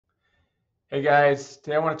Hey guys,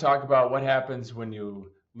 today I want to talk about what happens when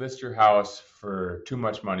you list your house for too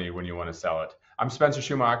much money when you want to sell it. I'm Spencer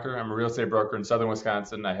Schumacher. I'm a real estate broker in southern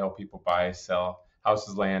Wisconsin. I help people buy, sell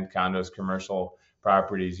houses, land, condos, commercial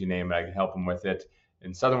properties, you name it. I can help them with it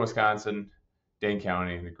in southern Wisconsin, Dane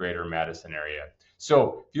County, the greater Madison area.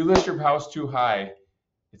 So if you list your house too high,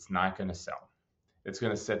 it's not going to sell. It's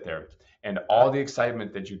going to sit there. And all the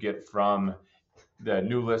excitement that you get from the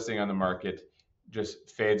new listing on the market just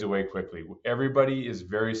fades away quickly. Everybody is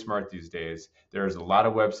very smart these days. There's a lot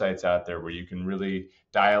of websites out there where you can really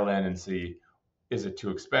dial in and see, is it too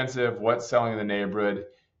expensive? What's selling in the neighborhood?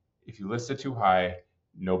 If you list it too high,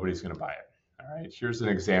 nobody's going to buy it. All right, here's an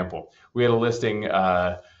example. We had a listing in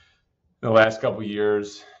the last couple of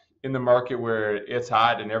years in the market where it's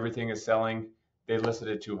hot and everything is selling. They listed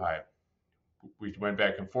it too high. We went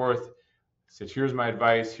back and forth. Said, here's my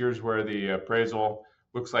advice. Here's where the appraisal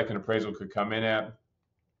looks like an appraisal could come in at.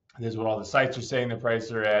 This is what all the sites are saying the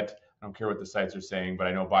prices are at. I don't care what the sites are saying, but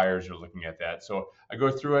I know buyers are looking at that. So I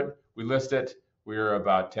go through it. We list it. We're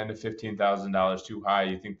about $10,000 to $15,000 too high.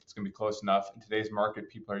 You think it's going to be close enough? In today's market,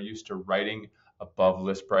 people are used to writing above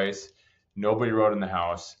list price. Nobody wrote in the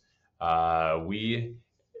house. We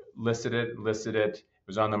listed it. It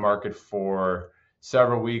was on the market for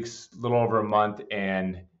several weeks, a little over a month,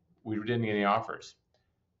 and we didn't get any offers.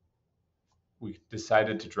 We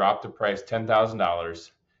decided to drop the price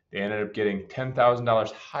 $10,000. They ended up getting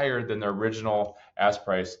 $10,000 higher than their original ask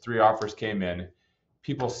price. 3 offers came in.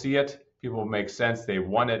 People see it. People make sense. They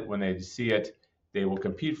want it. When they see it, they will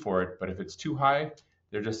compete for it. But if it's too high,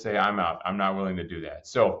 they'll just say, I'm out. I'm not willing to do that.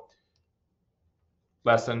 So,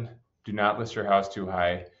 lesson, do not list your house too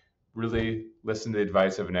high. Really listen to the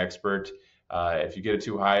advice of an expert. If you get it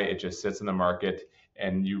too high, it just sits in the market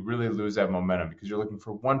and you really lose that momentum because you're looking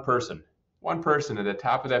for one person at the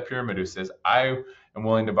top of that pyramid who says, I am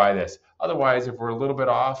willing to buy this. Otherwise, if we're a little bit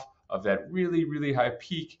off of that really, really high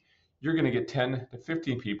peak, you're going to get 10 to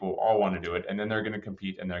 15 people who all want to do it, and then they're going to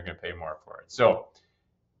compete and they're going to pay more for it. So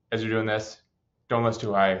as you're doing this, don't list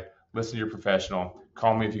too high. Listen to your professional.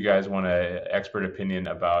 Call me if you guys want an expert opinion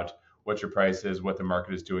about what your price is, what the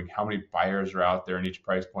market is doing, how many buyers are out there in each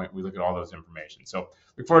price point. We look at all those information. So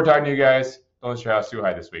look forward to talking to you guys. Don't list your house too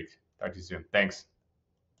high this week. Talk to you soon. Thanks.